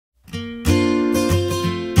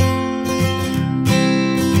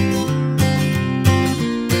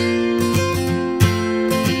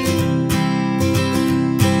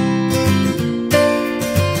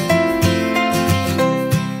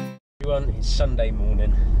Sunday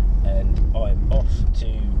morning and I'm off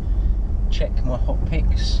to check my hot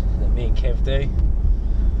picks that me and Kev do.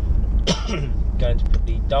 Going to put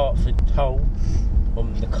the Dartford toll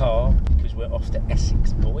on the car because we're off to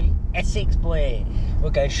Essex, boy. Essex, boy. We're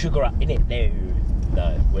going sugar up, innit?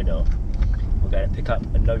 No, we're not. We're going to pick up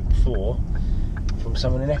a Note 4 from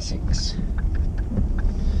someone in Essex.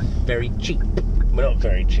 Very cheap. Well, not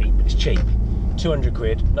very cheap, but it's cheap. 200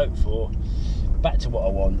 quid, Note 4. Back to what I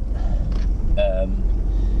want.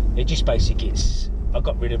 It just basically gets. I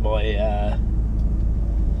got rid of my.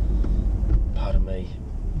 Pardon me.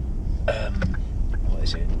 What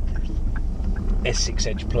is it? S6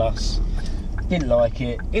 Edge Plus. Didn't like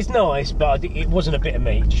it. It's nice, but it wasn't a bit of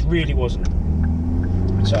me. It just really wasn't.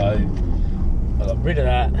 So I got rid of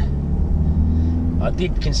that. I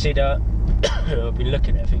did consider. I've been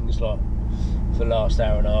looking at things like for the last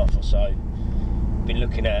hour and a half or so. Been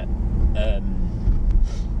looking at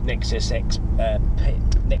Nexus 6P,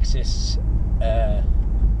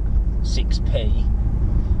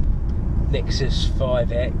 Nexus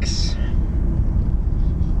 5X.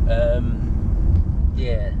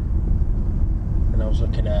 Yeah, and I was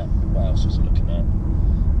looking at what else was I looking at?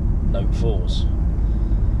 Note 4s. I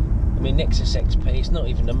mean, Nexus XP. It's not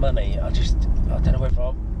even the money. I don't know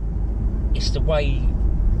whether it's the way.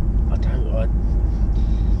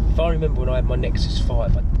 If I remember when I had my Nexus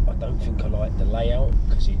 5, I don't think I like the layout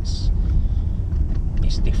because it's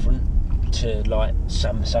different to like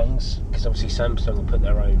Samsung's, because obviously Samsung will put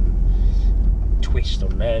their own twist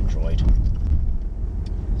on Android.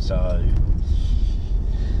 So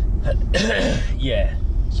yeah,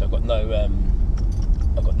 so I've got no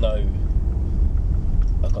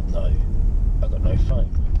phone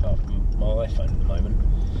apart from my iPhone at the moment,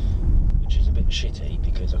 which is a bit shitty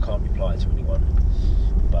because I can't reply to anyone.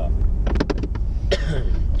 But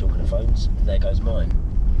talking of phones, there goes mine.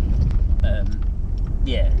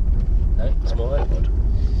 Yeah, no, it's my iPod.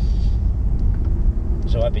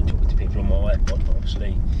 So I've been talking to people on my iPod, but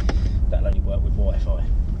obviously that'll only work with Wi-Fi.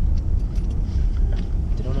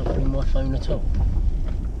 Did I not bring my phone at all?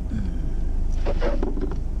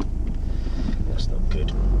 That's not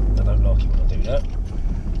good. I don't like it when I do that.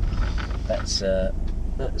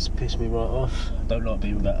 That's pissed me right off. I don't like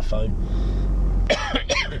being without a phone.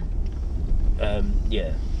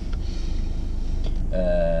 Yeah.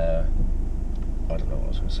 I don't know what I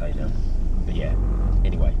was going to say now. But yeah,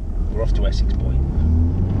 anyway, we're off to Essex, boy.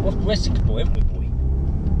 We're off to Essex, boy, haven't we, boy?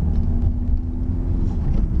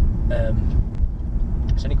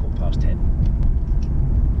 It's only 10:15.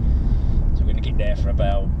 So we're going to get there for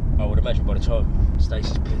about, I would imagine by the time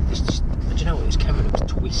Stacey's put this, do you know what, this camera looks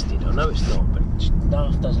twisted. I know it's not, but it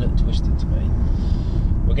does look twisted to me.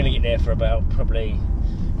 We're going to get there for about, probably,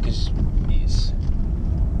 because it's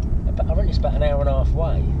about, I reckon it's about an hour and a half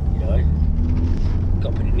away, you know.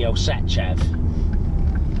 Got to put it in the old sat-chav.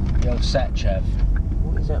 The old sat-chav.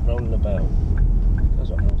 What is that rolling about? Those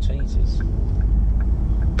are Maltesers.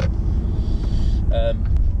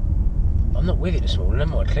 I'm not with it this morning,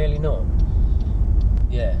 am I? Clearly not.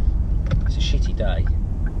 Yeah, it's a shitty day,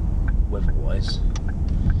 weather-wise.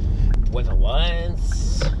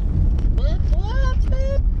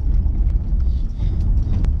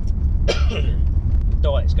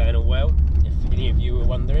 Diet's going all well, if any of you were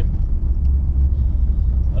wondering.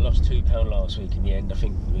 I lost £2 last week in the end. I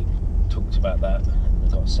think we talked about that.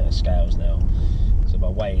 I've got a set of scales now. So my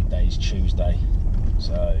weighing day is Tuesday.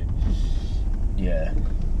 So yeah,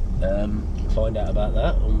 find out about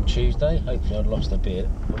that on Tuesday. Hopefully I've lost a bit.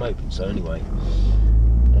 I'm hoping so anyway.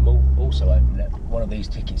 And I'm also hoping that one of these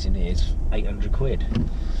tickets in here is 800 quid.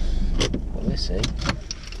 Well, let's see.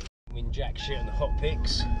 I'm in jack shit on the hot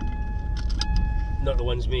picks. Not the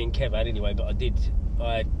ones me and Kev had anyway, but I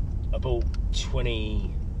bought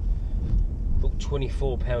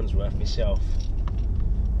 £24 worth myself,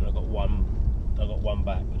 and I got one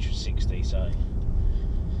back, which was 60. So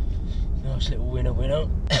nice little winner. I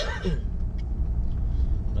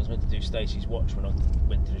was meant to do Stacey's watch when I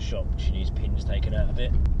went to the shop. She needs pins taken out of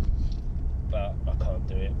it, but I can't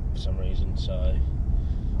do it for some reason, so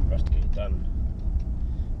we'll have to get it done.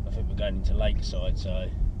 I think we're going into Lakeside, so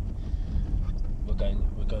we'll go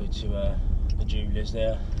to the jewellers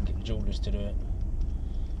there and get the jewellers to do it.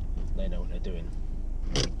 They know what they're doing.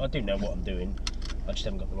 I do know what I'm doing, I just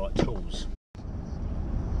haven't got the right tools.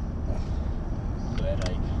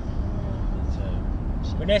 Headache.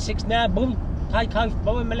 We're in Essex now, boom. Take off,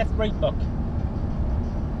 boy, my left Reebok.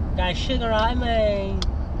 Guys, sugar right, mate.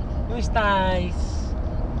 Who's this?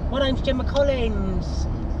 My name's Gemma Collins.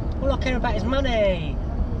 All I care about is money.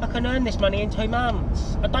 I can earn this money in 2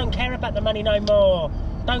 months. I don't care about the money no more.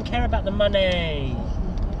 Don't care about the money.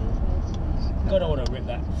 God, I want to rip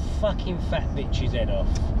that fucking fat bitch's head off.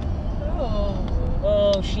 Oh.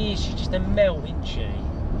 Oh, she is. She's just a melt, isn't she?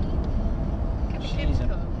 She's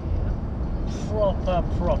a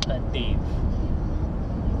proper div.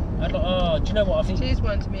 Oh, do you know what I think? She's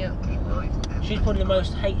wound me up. She's probably the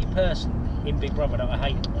most hated person in Big Brother that I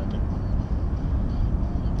hate at the moment.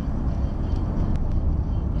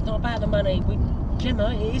 It's not about the money.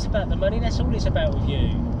 Gemma, it is about the money. That's all it's about with you.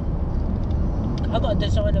 I've got a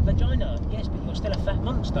designer vagina. Yes, but you're still a fat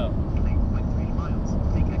monster. 8.3 miles.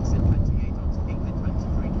 Take exit 28 onto England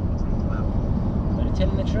 23 towards Sandwell. Are you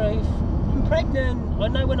telling the truth? I'm pregnant. I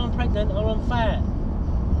know when I'm pregnant or I'm fat.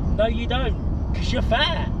 No, you don't, because you're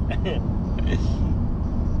fat. And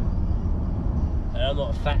I'm not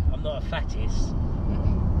a fattest,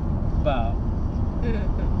 but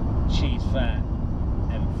she's fat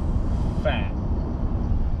and fat.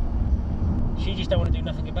 She just don't want to do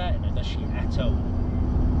nothing about it, does she, at all?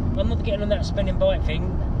 I'm not getting on that spinning bike thing.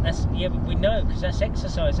 That's, yeah, we know, because that's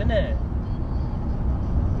exercise, isn't it?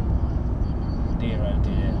 Dear, oh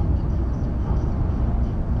dear.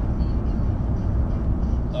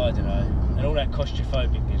 I don't know. And all that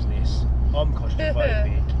claustrophobic business. I'm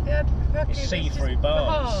claustrophobic. It's see-through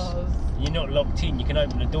bars. You're not locked in, you can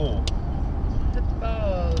open the door. The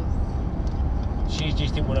bars. She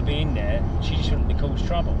just didn't want to be in there. She just wanted to cause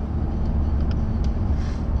trouble.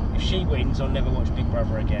 If she wins, I'll never watch Big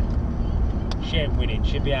Brother again. She ain't winning.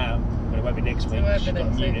 She'll be out. Well, it won't be next week. She's got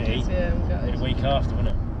immunity. The week after, won't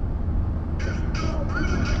it?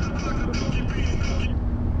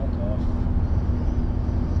 Fuck off.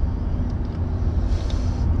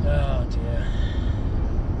 Oh dear.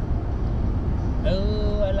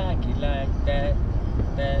 Oh, I like it like that.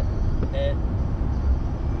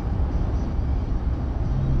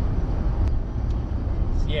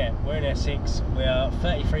 Yeah, we're in Essex. We are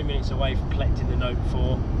 33 minutes away from collecting the note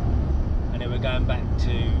 4, and then we're going back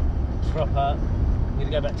to proper. We're going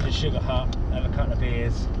to go back to the Sugar Hut, have a couple of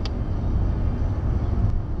beers,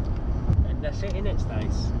 and that's it, innit,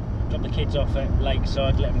 Stace? Drop the kids off at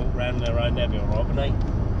Lakeside, let them walk around on their own. They'll be alright, won't they?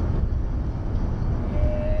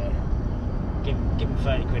 Yeah. Give them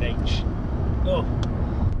 30 quid each. Oh.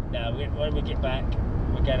 Now, when we get back,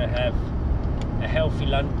 we're going to have a healthy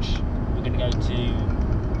lunch. We're going to go to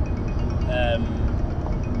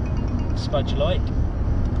Spudge Light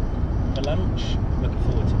for lunch. Looking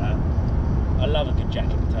forward to that. I love a good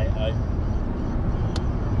jacket potato.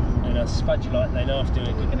 And a Spudge Light then after a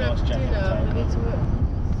good nice jacket potato. We need to work.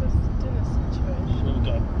 It's a dinner situation.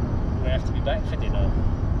 Well, we have to be back for dinner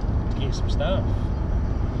to get some stuff.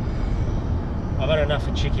 I've had enough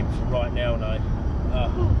of chicken for right now, though. Oh,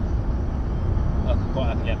 I could quite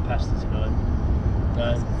happily have pasta tonight.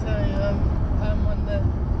 No. So I'm on the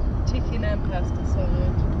chicken and pasta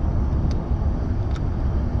salad.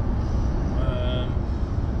 I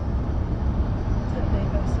don't think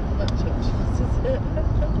that's much options, is it?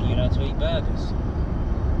 You're allowed to eat burgers.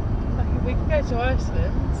 Like, we can go to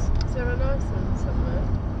Iceland. Is there an Iceland somewhere?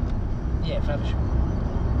 Yeah, Faversham.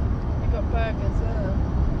 We got burgers there.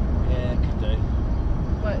 Yeah, could do.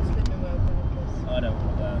 Like Sandwell burgers. I don't want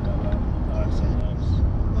to go out. I'll have something else.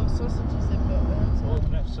 What sausages they've got there? Well, we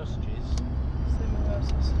can have sausages. Sandwell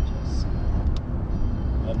sausages.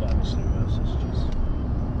 I'm not having Sandwell sausages.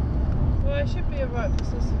 Well, it should be alright for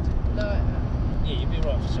sausages. Like, Yeah, you'd be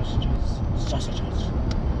alright for sausages. Sausages.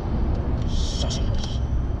 Sausages.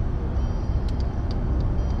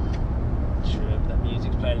 Just remember that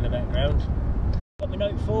music's playing in the background. Got my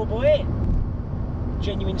Note 4, boy.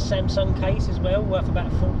 Genuine Samsung case as well, worth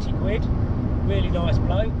about 40 quid. Really nice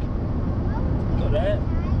bloke. Got that.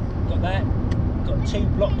 Got that. Got 2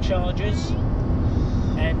 block chargers.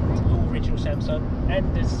 And all original Samsung.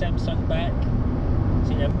 And a Samsung back. It's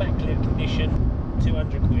in immaculate condition.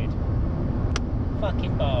 200 quid.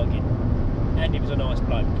 Fucking bargain. And he was a nice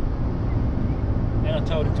bloke. And I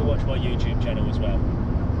told him to watch my YouTube channel as well.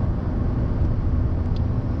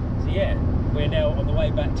 So yeah, we're now on the way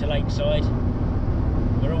back to Lakeside.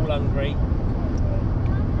 We're all hungry.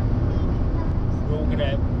 We're all gonna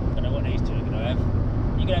have, I don't know what these two are gonna have.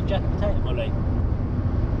 You gonna have jacket potato, Molly?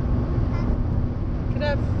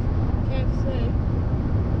 can have KFC.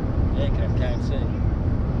 Yeah, you can have KFC.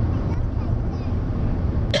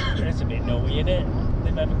 That's a bit naughty, isn't it?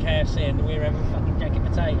 Them having KFC and we're having fucking jacket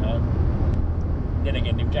potato. Then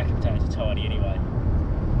again, them jacket potatoes are tiny anyway.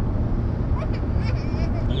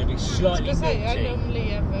 I'm gonna be slightly I naughty. normally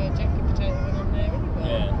have a jacket potato when I'm there anyway.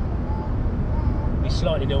 Yeah. Be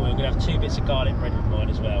slightly naughty. I'm gonna have 2 bits of garlic bread with mine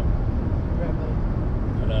as well. Rebel.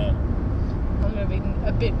 And I'm going to be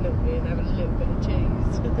a bit naughty and have a little bit of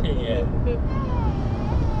cheese. yeah.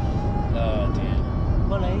 Oh dear.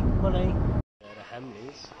 Molly.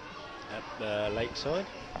 Hamleys at the lakeside.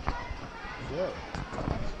 Yeah.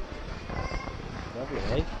 Lovely,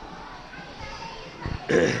 eh?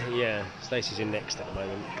 Yeah, Stacey's in next at the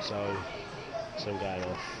moment, so I'm going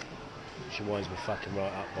off. She winds me fucking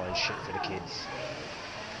right up buying shit for the kids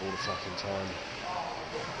all the fucking time.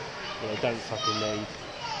 You know, don't fucking need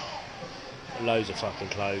loads of fucking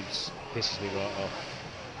clothes. Pisses me right off.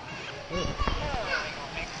 Yeah.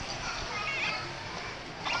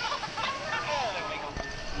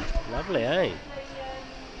 Lovely, eh?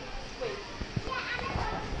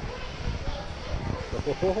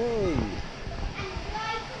 Oh,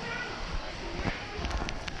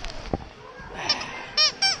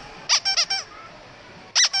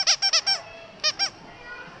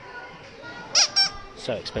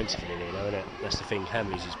 so expensive in here now, isn't it? That's the thing,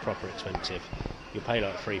 Hamleys is proper expensive. You'll pay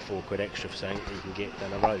like 3-4 quid extra for something that you can get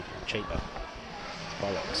down the road cheaper. It's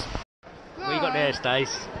bollocks. What you got there,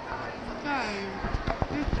 Stace?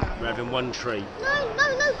 We're having one treat. No,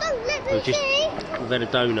 don't let me see. We've had a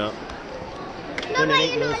donut. No,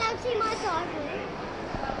 wait, you're not allowed to see my side.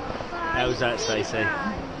 How was that, Stacey?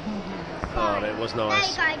 Oh, that was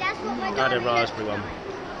nice. There you go, that's what my I had a raspberry one.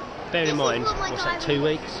 Bear in mind, what's that, 2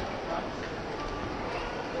 weeks?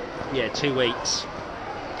 Yeah, 2 weeks.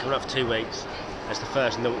 Coming up for 2 weeks. That's the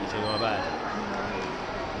first naughty thing I've had.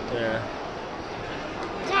 Yeah.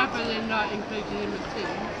 Travelling not included in the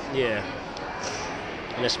teams. Yeah.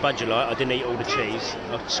 And a spudulite, I didn't eat all the cheese.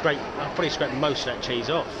 I probably scraped most of that cheese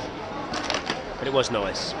off. But it was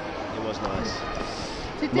nice. It was nice.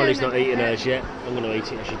 Molly's not eating hers yet. I'm going to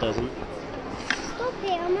eat it if she doesn't. Stop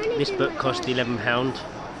it, I'm only This book cost £11.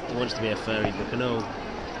 It wants to be a furry book and all.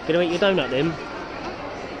 Going to eat your donut then?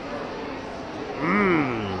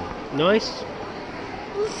 Mmm. Nice.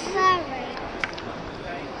 I'm sorry.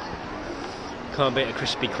 Can't beat a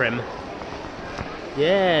Krispy Kreme.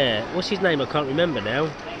 Yeah. What's his name? I can't remember now.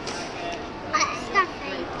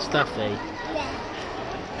 Stuffy. Stuffy.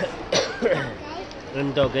 Yeah.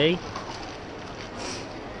 And Doggy.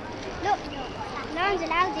 Look, no one's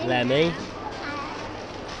allowed in. Lemmy.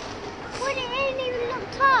 Well, it ain't even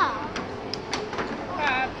looked up.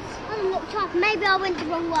 Perhaps. I haven't looked up. Maybe I went the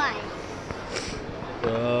wrong way.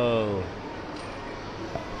 Whoa.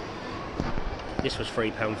 This was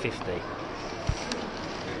 £3.50.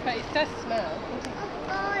 But it does smell.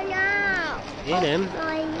 Oh, no. Yeah, then. Oh, no.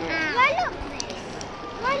 Do I look this?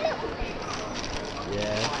 Do I look this?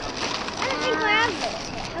 Yeah. I don't think I have looked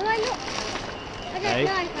it. Have I looked it? I don't Hey?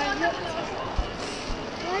 know if I've looked it.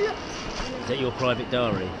 Have I looked Is that your private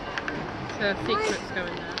diary? So secrets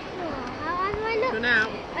going there. it? Oh, have I looked Gone out.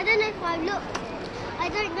 it? I don't know if I've looked it. I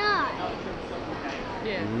don't know.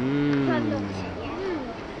 Yeah. If I've looked it.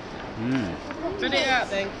 Mmm. Put it out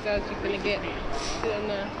then, because you're going to get it on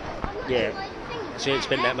there. Yeah. So you didn't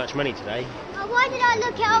spend that much money today? Oh, why did I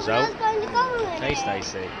look it up when I was Result? going to go with Hey, it?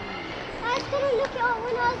 Stacey. I was going to look it up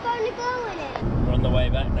when I was going to go with it. We're on the way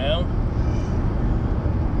back now.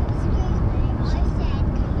 Excuse me, I said,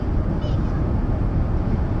 can you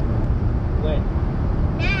When?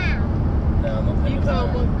 now? No, I'm not You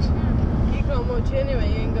can't watch it anyway,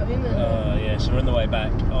 you ain't got in there. Yeah, so we're on the way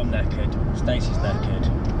back. I'm knackered. Stacey's knackered.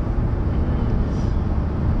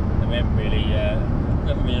 And we haven't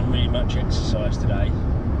been really much exercise today.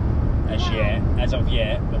 As of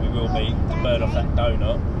yet, but we will be to burn off that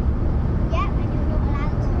donut. Yeah, and you're not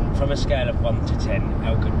allowed From a scale of 1 to 10,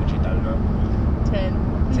 how good was your donut?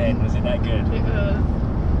 10. 10, was it that good? It was.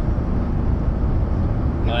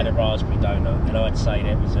 I had a raspberry donut, and I'd say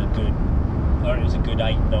that was a good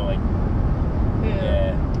 8, 9.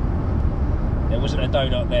 Yeah. There wasn't a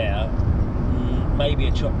donut there. Maybe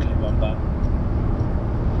a chocolate one, but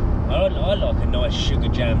I like a nice sugar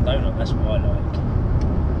jam donut. That's what I like.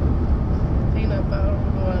 Peanut butter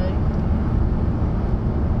all the way.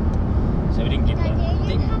 So we didn't get to. Daddy, are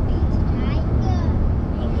you that. happy today? Good.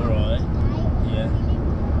 I'm alright. Yeah.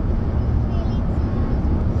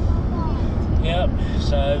 Yep.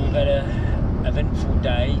 So we've had a eventful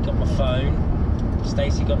day. Got my phone.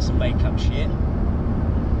 Stacey got some makeup shit.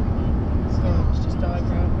 So it's just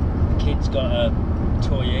eyebrow. The kids got a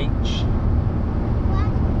toy each.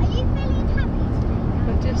 Are you feeling happy today?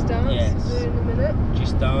 But just dance Yes. in a minute.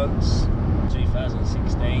 Just Dance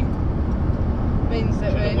 2016. Means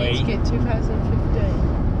that For the we need to Wii. get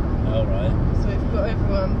 2015. Alright. So we've got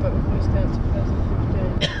everyone, but we've pushed down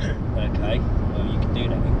 2015. Okay. Well, you can do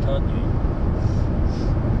that then, can't you?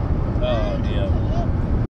 Oh dear.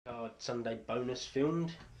 Sunday bonus filmed.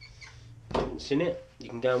 If you haven't seen it, you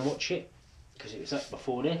can go and watch it because it was up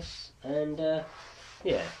before this, and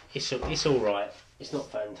yeah, it's all right. It's not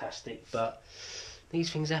fantastic, but these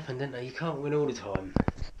things happen, don't they? You can't win all the time.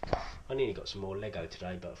 I nearly got some more Lego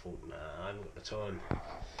today, but I thought, nah, I haven't got the time.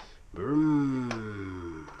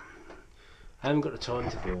 Vroom. I haven't got the time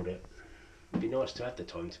to build it. It'd be nice to have the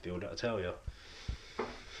time to build it, I tell you.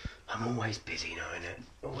 I'm always busy knowing it.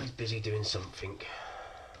 Always busy doing something.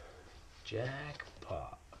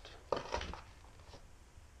 Jackpot.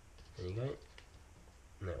 There you go.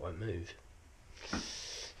 And that won't move.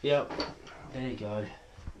 Yep, there you go.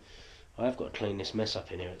 I have got to clean this mess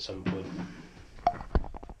up in here at some point.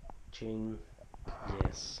 Ching.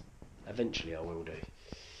 Yes. Eventually I will do.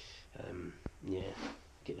 Yeah.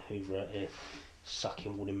 Get the hoover out here.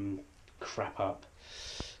 Sucking all them crap up.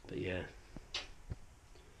 But yeah.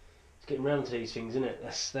 It's getting round to these things, isn't it?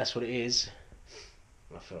 That's what it is.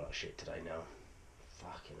 I feel like shit today now.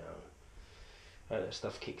 Fucking hell. Right, that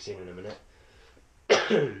stuff kicks in a minute.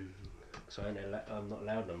 So I'm not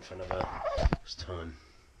allowed them for another time.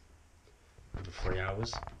 Another 3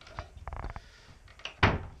 hours.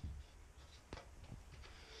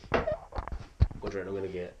 What do you reckon I'm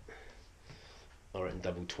going to get? I reckon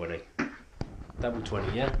double 20. Double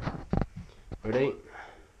 20, yeah? Ready?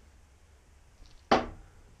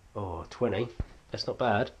 Oh, 20. That's not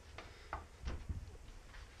bad. I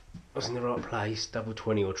was in the right place. Double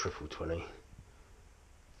 20 or triple 20.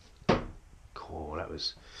 Cool, that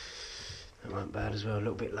weren't bad as well. A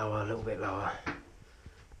little bit lower, a little bit lower.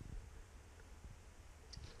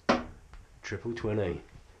 Triple 20.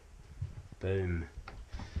 Boom.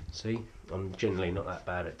 See, I'm generally not that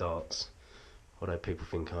bad at darts, although people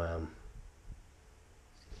think I am.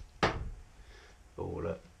 Oh,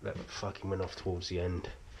 look, that fucking went off towards the end.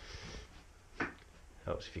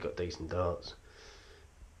 Helps if you've got decent darts.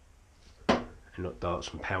 And not darts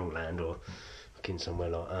from Poundland or fucking somewhere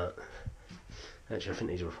like that. Actually, I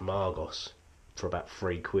think these were from Argos for about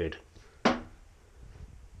 £3. That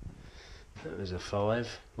was a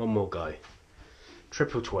 5. One more go.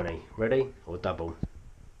 Triple 20. Ready? Or double?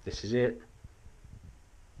 This is it.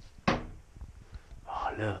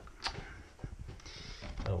 Oh, look.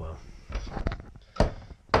 Oh well.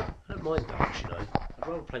 I don't mind darts, you know. I'd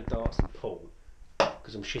rather play darts than pool,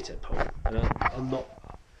 because I'm shit at pool. And I'm not,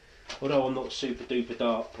 although I'm not a super duper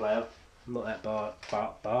dart player, I'm not that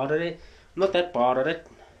bad at it. I'm not that bad at it.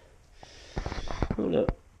 Oh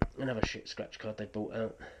look, another shit scratch card they bought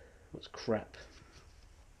out. What's crap?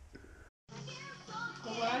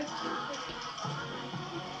 No.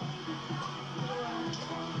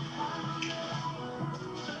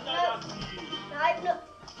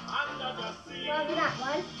 Rather that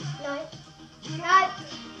one. No. No.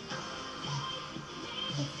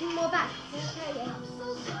 There's two more back. Okay.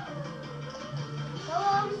 Go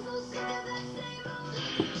on.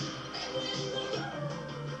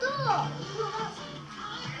 Stop.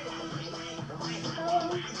 Go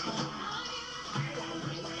on.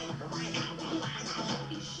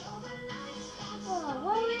 Oh,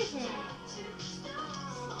 where is it?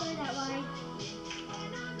 Go that way.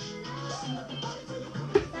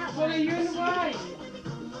 What are you in the way?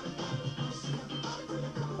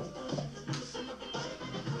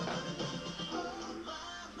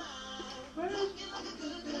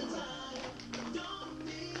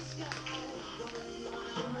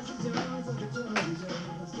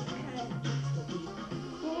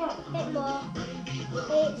 Bit more.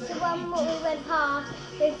 It's the one that we went past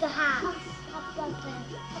with the hat.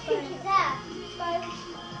 It's there.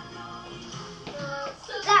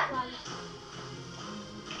 So that one.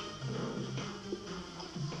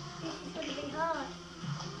 This is going to be hard.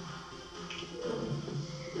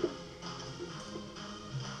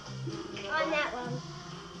 On that one.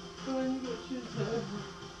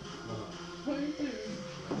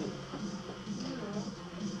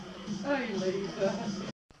 Hey, Lisa.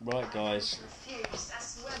 Right guys,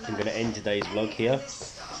 I'm going to end today's vlog here.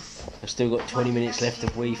 I've still got 20 minutes left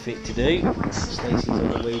of Wii Fit to do. Stacey's on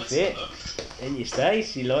the Wii Fit. Didn't you,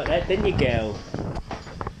 Stace? You like that, didn't you, girl?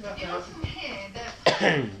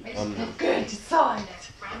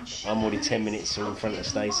 I'm already 10 minutes in front of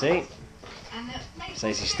Stacey.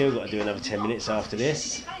 Stacey's still got to do another 10 minutes after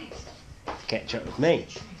this to catch up with me.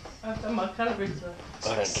 I've done my calories.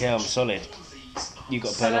 I don't care, I'm solid. You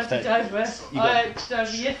got to burn off that. I edged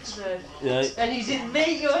over yesterday. No. And you didn't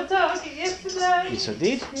meet your target yesterday. Yes, I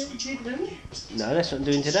did. Yeah, you didn't. No, that's what I'm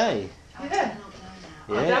doing today. Yeah.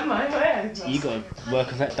 I've Yeah. done my way. You got to work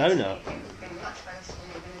off that donut.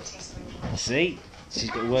 See? She's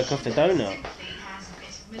got to work off the donut.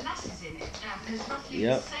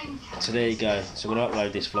 Yep. So there you go. So I'm going to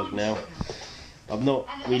upload this vlog now. I've not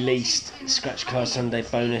released Scratch Card Sunday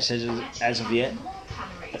bonus as of yet.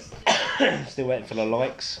 Still waiting for the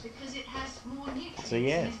likes. So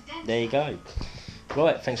yeah, there you go.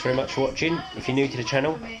 Right, thanks very much for watching. If you're new to the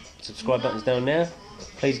channel, subscribe button's down there.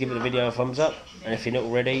 Please give the video a thumbs up, and if you're not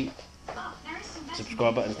already,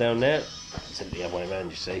 subscribe button's down there. It's the other way around,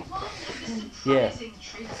 you see. Yeah,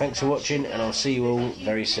 thanks for watching, and I'll see you all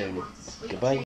very soon. Goodbye.